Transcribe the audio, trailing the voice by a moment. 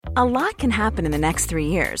A lot can happen in the next 3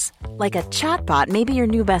 years. Like a chatbot may be your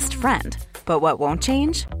new best friend. But what won't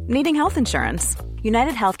change? Needing health insurance.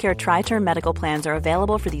 United Healthcare Tri-Term Medical Plans are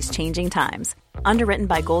available for these changing times. Underwritten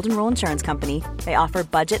by Golden Rule Insurance Company, they offer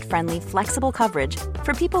budget-friendly, flexible coverage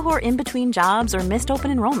for people who are in between jobs or missed open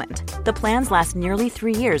enrollment. The plans last nearly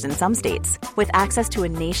 3 years in some states, with access to a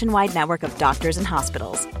nationwide network of doctors and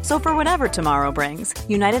hospitals. So for whatever tomorrow brings,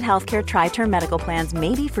 United Healthcare Tri-Term Medical Plans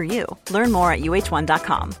may be for you. Learn more at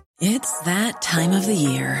uh1.com. It's that time of the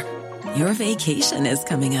year. Your vacation is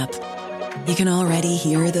coming up. You can already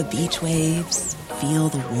hear the beach waves, feel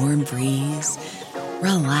the warm breeze,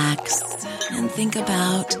 relax, and think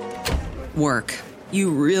about work.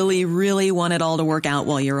 You really, really want it all to work out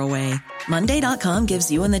while you're away. Monday.com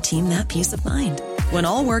gives you and the team that peace of mind. When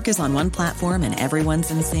all work is on one platform and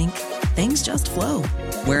everyone's in sync, things just flow.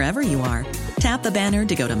 Wherever you are, tap the banner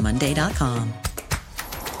to go to Monday.com.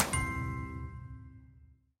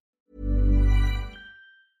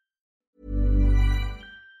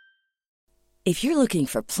 If you're looking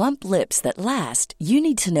for plump lips that last, you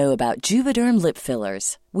need to know about Juvederm lip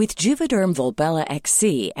fillers. With Juvederm Volbella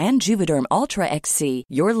XC and Juvederm Ultra XC,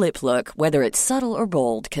 your lip look, whether it's subtle or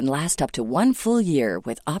bold, can last up to 1 full year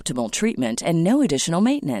with optimal treatment and no additional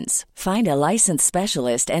maintenance. Find a licensed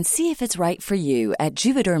specialist and see if it's right for you at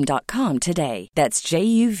Juvederm.com today. That's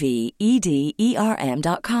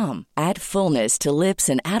JUVEDERM.com. Add fullness to lips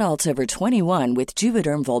in adults over 21 with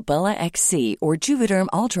Juvederm Volbella XC or Juvederm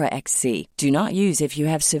Ultra XC. Do not use if you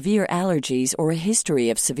have severe allergies or a history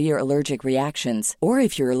of severe allergic reactions, or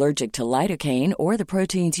if you're allergic to lidocaine or the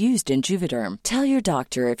proteins used in Juvederm. Tell your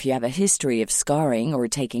doctor if you have a history of scarring or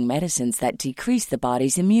taking medicines that decrease the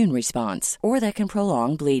body's immune response or that can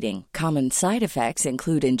prolong bleeding. Common side effects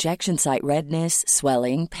include injection site redness,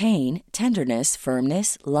 swelling, pain, tenderness,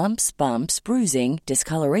 firmness, lumps, bumps, bruising,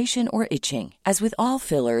 discoloration, or itching. As with all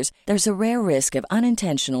fillers, there's a rare risk of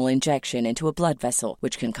unintentional injection into a blood vessel,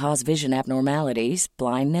 which can cause vision abnormalities,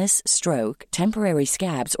 blindness, stroke, temporary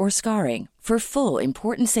scabs, or scarring. For full,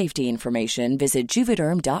 important safety information, visit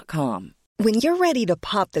Juvederm.com. When you're ready to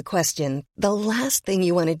pop the question, the last thing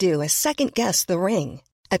you want to do is second-guess the ring.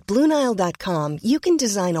 At BlueNile.com, you can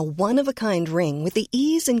design a one-of-a-kind ring with the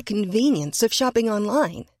ease and convenience of shopping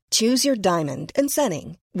online. Choose your diamond and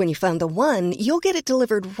setting. When you find the one, you'll get it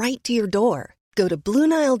delivered right to your door. Go to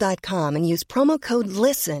BlueNile.com and use promo code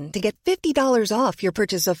LISTEN to get $50 off your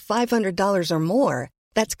purchase of $500 or more.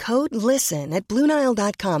 That's code LISTEN at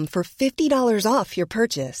BlueNile.com for $50 off your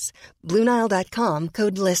purchase. BlueNile.com,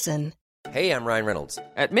 code LISTEN. Hey, I'm Ryan Reynolds.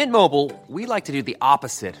 At Mint Mobile, we like to do the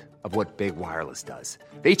opposite of what Big Wireless does.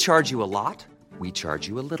 They charge you a lot, we charge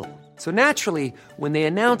you a little. So naturally, when they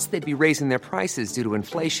announced they'd be raising their prices due to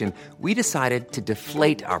inflation, we decided to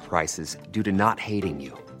deflate our prices due to not hating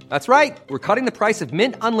you. That's right. We're cutting the price of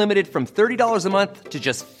Mint Unlimited from $30 a month to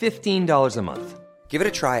just $15 a month. Give it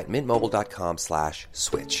a try at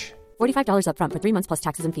mintmobile.com/switch. $45 up front for 3 months plus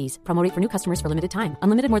taxes and fees. Promo rate for new customers for limited time.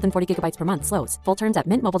 Unlimited more than 40 gigabytes per month. Slows full terms at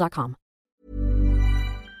mintmobile.com.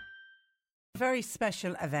 A very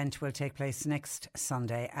special event will take place next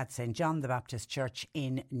Sunday at St John the Baptist Church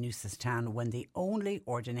in Newcestown, when the only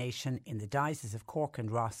ordination in the Diocese of Cork and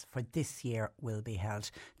Ross for this year will be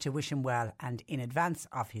held. To wish him well, and in advance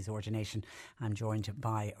of his ordination, I'm joined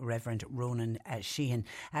by Reverend Ronan Sheehan.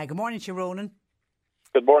 Good morning to you, Ronan.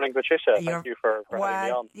 Good morning, Patricia. Thank you for having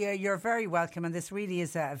me on. Yeah, you're very welcome, and this really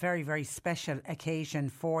is a very, very special occasion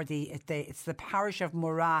for it's the parish of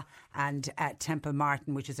Moraa and Temple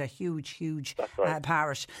Martin, which is a huge right.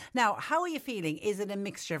 parish. Now, how are you feeling? Is it a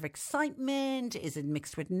mixture of excitement? Is it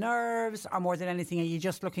mixed with nerves? Or more than anything, are you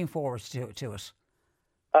just looking forward to it?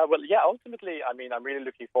 Ultimately, I mean, I'm really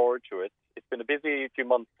looking forward to it. It's been a busy few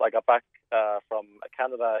months. I got back from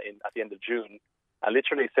Canada at the end of June. And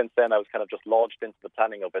literally since then, I was kind of just launched into the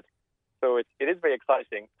planning of it. So it is very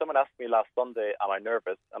exciting. Someone asked me last Sunday, am I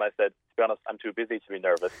nervous? And I said, to be honest, I'm too busy to be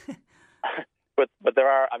nervous. but there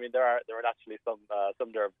are actually some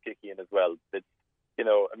nerves kicking in as well. It's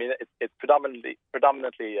predominantly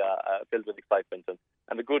filled with excitement and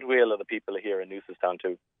the goodwill of the people here in Newcestown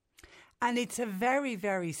too. And it's a very,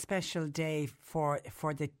 very special day for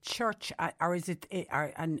the church, or is it,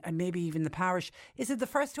 and maybe even the parish. Is it the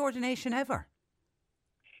first ordination ever?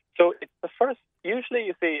 So it's the first. Usually,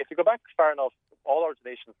 you see, if you go back far enough, all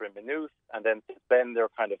ordinations were in Maynooth, and then they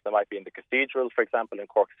might be in the cathedral, for example, in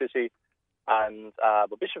Cork City. And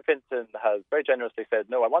but Bishop Fintan has very generously said,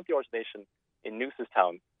 no, I want the ordination in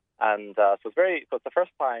Newcestown. And so it's the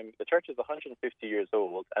first time. The church is 150 years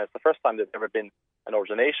old, and it's the first time there's ever been an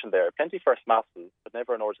ordination there. Plenty first masses, but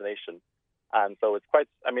never an ordination. And so it's quite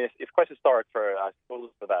historic for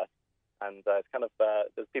that. and it's kind of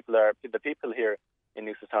the people here in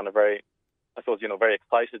Newcestown are very, I suppose, very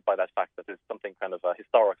excited by that fact that there's something kind of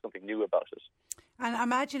historic, something new about it. And I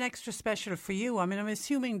imagine extra special for you. I mean, I'm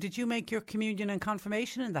assuming, did you make your communion and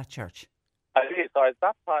confirmation in that church? I did. So I was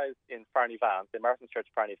baptised in Farneyvan, St. Martin's Church,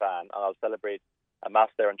 Farneyvan, and I'll celebrate a Mass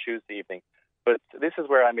there on Tuesday evening. But this is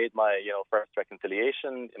where I made my, first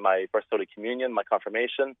reconciliation, my first Holy Communion, my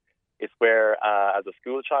confirmation. It's where, as a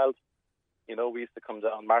school child, we used to come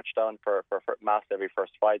down, march down for Mass every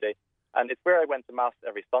first Friday. And it's where I went to Mass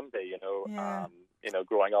every Sunday,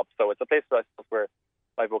 growing up. So it's a place where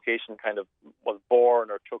my vocation kind of was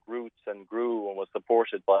born or took roots and grew and was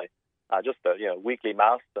supported by just the weekly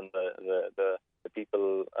Mass and the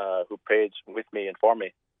people who prayed with me and for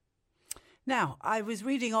me. Now, I was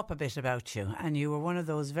reading up a bit about you, and you were one of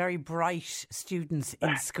those very bright students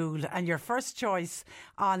in school, and your first choice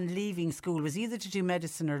on leaving school was either to do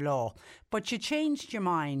medicine or law, but you changed your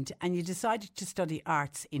mind and you decided to study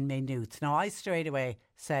arts in Maynooth. Now, I straight away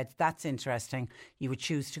said, that's interesting, you would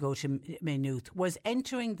choose to go to Maynooth. Was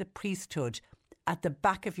entering the priesthood at the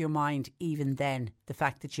back of your mind even then, the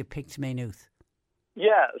fact that you picked Maynooth?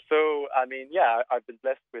 Yeah, so, I've been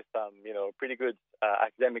blessed with, pretty good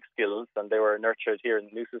academic skills, and they were nurtured here in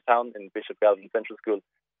Newcestown, in Bishop Galvin Central School,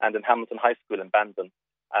 and in Hamilton High School in Bandon.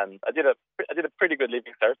 And I did a pretty good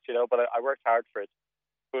leaving cert, but I worked hard for it.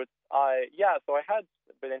 But so I had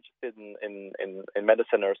been interested in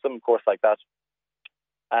medicine or some course like that.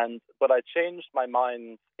 But I changed my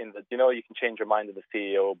mind you can change your mind in the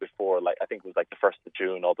CEO before, I think it was the 1st of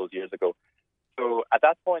June, all those years ago. So at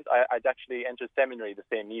that point, I'd actually entered seminary the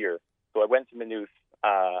same year. So I went to Maynooth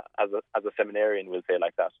as a seminarian, we'll say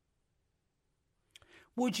like that.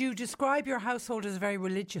 Would you describe your household as a very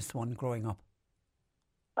religious one growing up?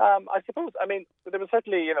 I suppose, there was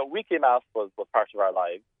certainly, weekly Mass was part of our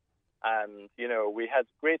lives. And, we had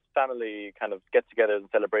great family kind of get-togethers and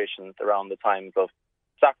celebrations around the times of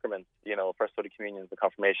sacraments, First Holy Communions and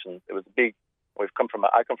confirmations. It was big. I come from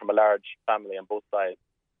a large family on both sides.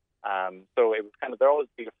 So it was they're always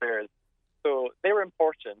big affairs. So they were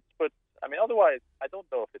important, but otherwise, I don't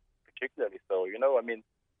know if it's particularly so.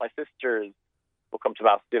 My sisters will come to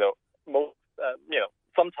Mass, most,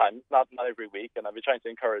 sometimes, not every week, and I'll be trying to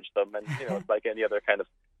encourage them. And, it's like any other kind of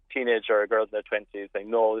teenager or girls in their 20s saying,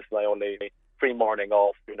 no, this is my only free morning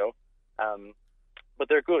off, But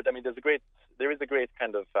they're good. There is a great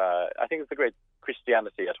kind of, I think it's a great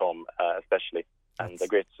Christianity at home, especially. And a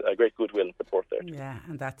great goodwill and support there. Yeah,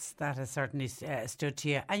 and that has certainly stood to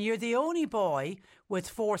you. And you're the only boy with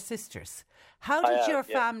 4 sisters. How did your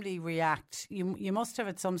family react? You must have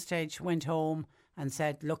at some stage went home and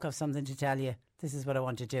said, look, I've something to tell you. This is what I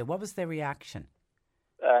want to do. What was their reaction?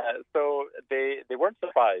 So they weren't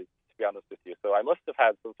surprised, to be honest with you. So I must have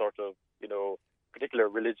had some sort of, particular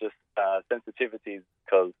religious sensitivities,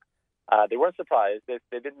 because they weren't surprised.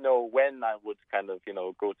 They didn't know when I would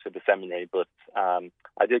go to the seminary, but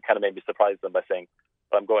I did maybe surprise them by saying,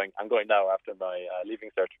 well, I'm going now after my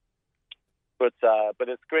leaving cert. But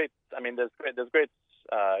it's great.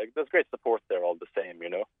 There's great support there all the same,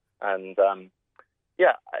 And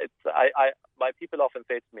my people often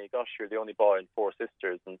say to me, gosh, you're the only boy and 4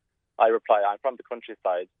 sisters, and I reply, I'm from the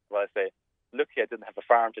countryside. Well, I say, lucky I didn't have a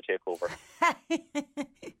farm to take over.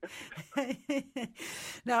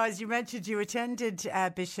 Now, as you mentioned, you attended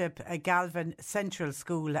Bishop Galvin Central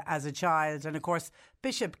School as a child, and of course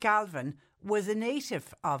Bishop Galvin was a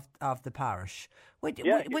native of the parish. Would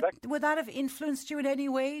that have influenced you in any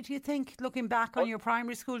way, do you think, looking back on your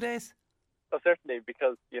primary school days? Well, certainly,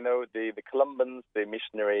 because the Columbans, the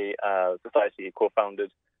missionary society he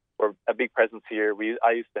co-founded, were a big presence here.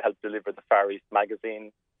 I used to help deliver the Far East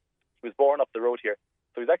magazine. He was born up the road here,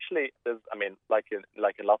 so he's actually, like in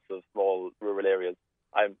lots of small rural areas,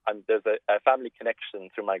 there's a family connection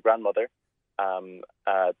through my grandmother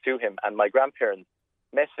to him, and my grandparents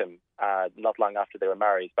met him not long after they were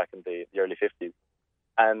married back in the early 50s,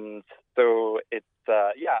 and so it's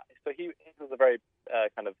so he was a very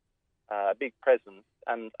big presence,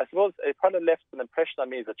 and I suppose it kind of left an impression on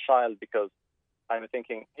me as a child, because I'm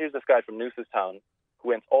thinking, here's this guy from Newcestown who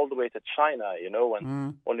went all the way to China,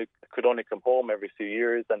 and could only come home every few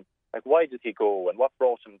years. And why did he go, and what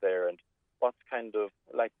brought him there, and what what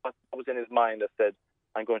was in his mind that said,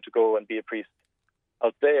 I'm going to go and be a priest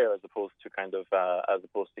out there as opposed to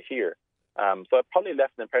here. So it probably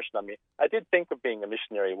left an impression on me. I did think of being a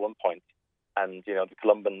missionary at one point, and the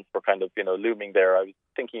Columbans were looming there. I was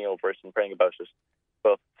thinking over it and praying about it,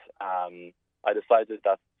 but I decided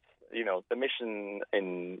that the mission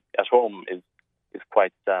at home is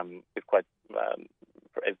quite present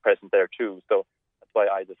there too. So that's why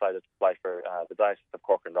I decided to apply for the Diocese of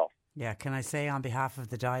Cork and Ross. Yeah, can I say on behalf of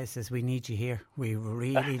the diocese, we need you here. We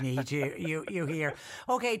really need you here.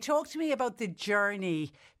 Okay, talk to me about the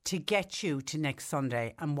journey to get you to next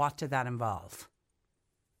Sunday, and what did that involve?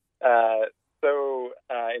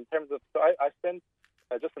 In terms of, I spent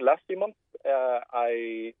just in the last few months.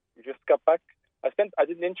 I just got back. I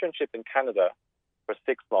did an internship in Canada for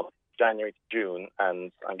 6 months, January to June,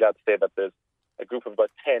 and I'm glad to say that there's a group of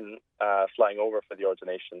about 10 flying over for the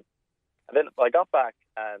ordination. And then I got back,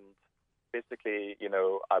 and basically,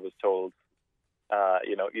 I was told,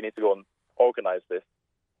 you need to go and organise this.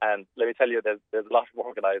 And let me tell you, there's a lot of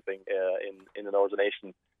organising in an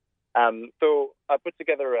ordination. So I put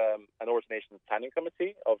together an ordination planning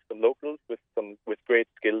committee of some locals with great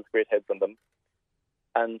skills, great heads on them.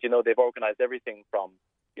 And, they've organised everything from,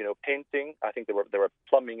 painting. I think they were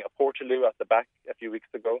plumbing a portaloo at the back a few weeks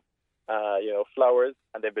ago. Flowers,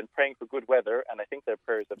 and they've been praying for good weather, and I think their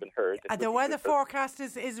prayers have been heard. And the weather forecast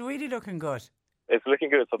is really looking good. It's looking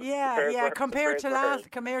good. So compared to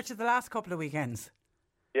the last couple of weekends.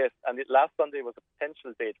 Yes, and last Sunday was a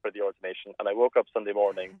potential date for the ordination, and I woke up Sunday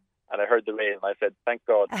morning and I heard the rain, and I said, "Thank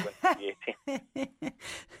God, we went to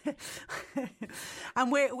the 18th." And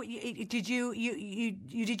where did you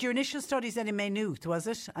did your initial studies then in Maynooth, was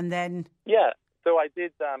it? And then so I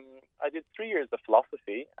did 3 years of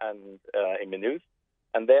philosophy and in Maynooth,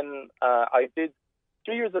 and then I did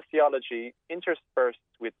 3 years of theology interspersed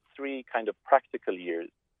with 3 kind of practical years.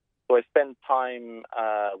 So I spent time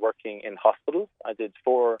working in hospitals. I did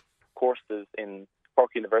 4 courses in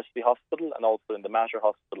Cork University Hospital and also in the Mater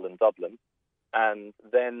Hospital in Dublin. And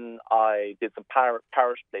then I did some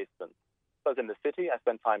parish placements. So I was in the city. I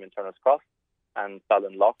spent time in Turner's Cross and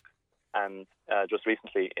Ballinlough, and just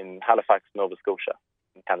recently in Halifax, Nova Scotia,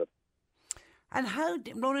 in Canada. And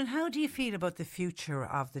Ronan, how do you feel about the future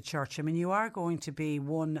of the church? I mean, you are going to be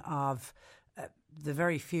one of the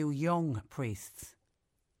very few young priests.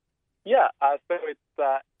 Yeah, so it's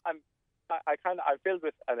I'm filled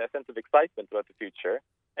with a sense of excitement about the future,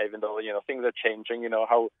 even though things are changing.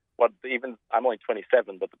 I'm only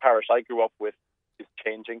 27, but the parish I grew up with is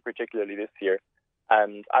changing, particularly this year.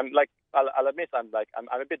 And I'll admit, I'm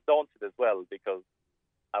a bit daunted as well, because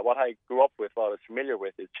what I grew up with, what I was familiar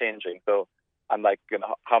with, is changing. So I'm like,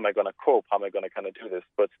 how am I going to cope? How am I going to kind of do this?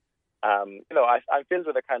 But I'm filled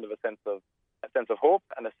with a kind of a sense of hope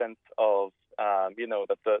and a sense of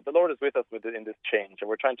that the Lord is with us in this change, and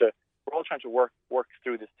we're all trying to work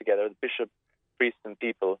through this together, the bishop, priests, and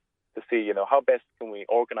people, to see how best can we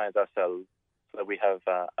organise ourselves so that we have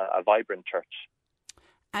a vibrant church.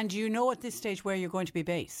 And do you know at this stage where you're going to be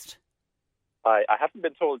based? I haven't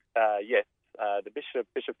been told yet. The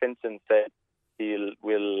Bishop Finton said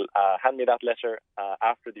will hand me that letter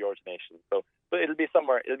after the ordination. So it'll be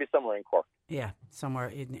somewhere in Cork. Yeah, somewhere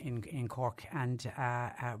in Cork and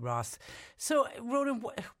Ross. So Ronan,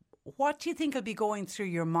 what do you think will be going through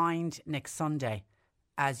your mind next Sunday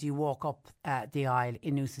as you walk up the aisle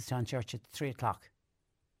in Newcestown Church at 3:00?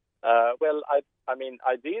 Well, I mean,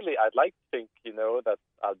 ideally, I'd like to think, that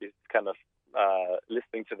I'll be kind of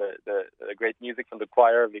listening to the great music from the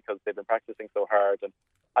choir, because they've been practicing so hard, and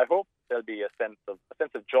I hope there'll be a sense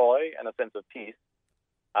of joy and a sense of peace.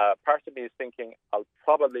 Part of me is thinking I'll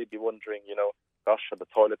probably be wondering, gosh, are the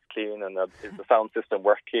toilets clean, and is the sound system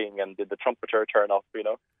working, and did the trumpeter turn up,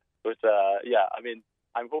 But I mean,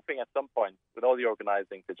 I'm hoping at some point, with all the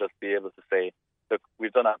organising, to just be able to say, look,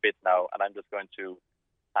 we've done our bit now, and I'm just going to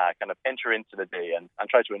kind of enter into the day and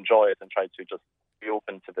try to enjoy it and try to just be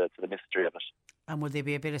open to the mystery of it. And will there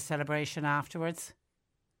be a bit of celebration afterwards?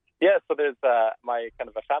 Yeah, so there's my kind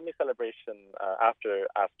of a family celebration after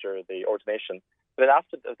the ordination. But then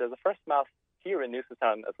there's a first mass here in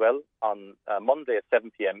Newcestown as well on Monday at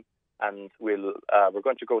 7 p.m. and we're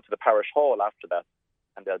going to go to the parish hall after that,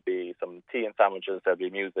 and there'll be some tea and sandwiches. There'll be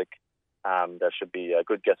music. There should be a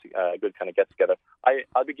good kind of get together.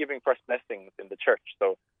 I'll be giving first blessings in the church,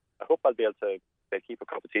 so I hope I'll be able to keep a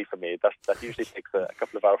cup of tea for me. That usually takes a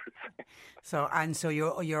couple of hours. So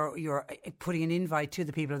you're putting an invite to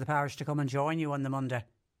the people of the parish to come and join you on the Monday.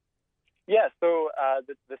 Yeah. So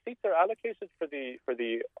the seats are allocated for the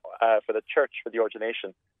church for the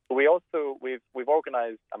ordination. But we've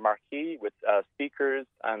organised a marquee with speakers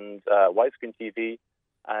and widescreen TV,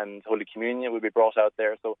 and Holy Communion will be brought out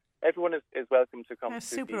there. So everyone is welcome to come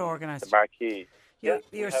to the marquee.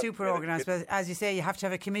 You're super organised, but as you say, you have to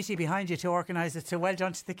have a committee behind you to organise it. So well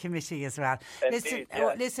done to the committee as well. Indeed,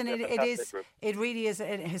 listen, it really is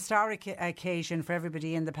a historic occasion for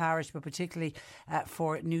everybody in the parish, but particularly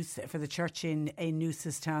for the church in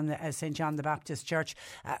Newcestown, St John the Baptist Church.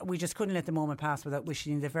 We just couldn't let the moment pass without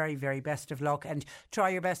wishing you the very, very best of luck, and try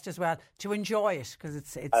your best as well to enjoy it, because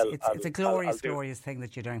it's a glorious thing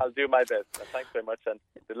that you're doing. I'll do my best. Thanks very much. And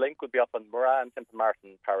the link would be up on Moran and Temple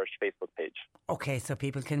Martin Parish Facebook page. Okay, so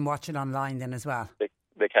people can watch it online then as well.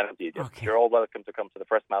 They can indeed. Yes. Okay. You're all welcome to come to the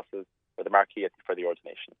first masses or the marquee for the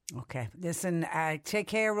ordination. Okay, listen, take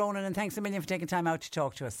care, Ronan, and thanks a million for taking time out to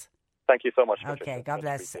talk to us. Thank you so much. Okay, God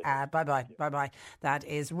bless. Bye-bye. That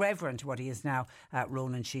is Reverend, what he is now,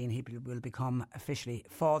 Ronan Sheehan. He will become officially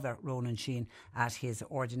Father Ronan Sheehan at his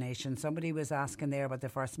ordination. Somebody was asking there about the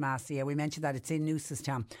first Mass. Yeah, we mentioned that it's in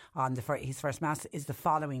Newcestown. His first Mass is the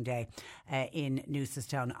following day in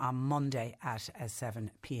Newcestown on Monday at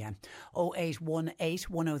 7 p.m. 0818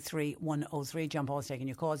 103 103. John Paul's taking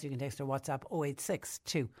your calls. You can text or WhatsApp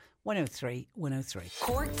 0862 103 103.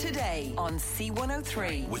 Cork Today on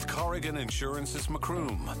C103. With Corrigan Insurance's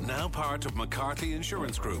Macroom, now part of McCarthy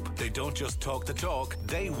Insurance Group. They don't just talk the talk,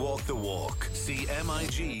 they walk the walk.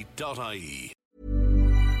 CMIG.ie.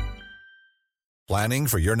 Planning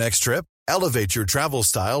for your next trip? Elevate your travel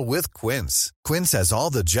style with Quince. Quince has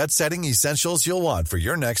all the jet-setting essentials you'll want for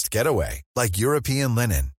your next getaway, like European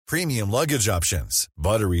linen, premium luggage options,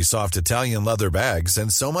 buttery soft Italian leather bags,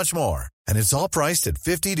 and so much more. And it's all priced at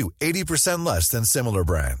 50 to 80% less than similar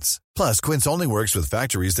brands. Plus, Quince only works with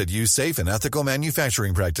factories that use safe and ethical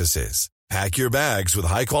manufacturing practices. Pack your bags with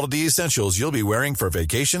high-quality essentials you'll be wearing for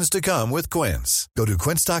vacations to come with Quince. Go to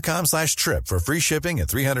quince.com/trip for free shipping and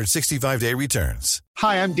 365-day returns.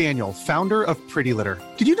 Hi, I'm Daniel, founder of Pretty Litter.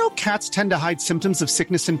 Did you know cats tend to hide symptoms of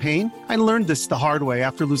sickness and pain? I learned this the hard way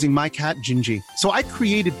after losing my cat, Gingy. So I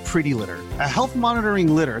created Pretty Litter, a health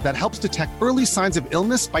monitoring litter that helps detect early signs of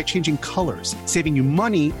illness by changing colors, saving you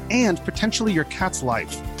money and potentially your cat's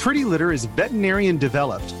life. Pretty Litter is veterinarian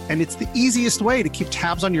developed, and it's the easiest way to keep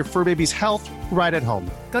tabs on your fur baby's health right at home.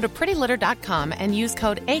 Go to prettylitter.com and use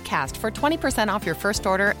code ACAST for 20% off your first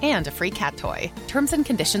order and a free cat toy. Terms and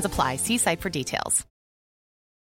conditions apply. See site for details.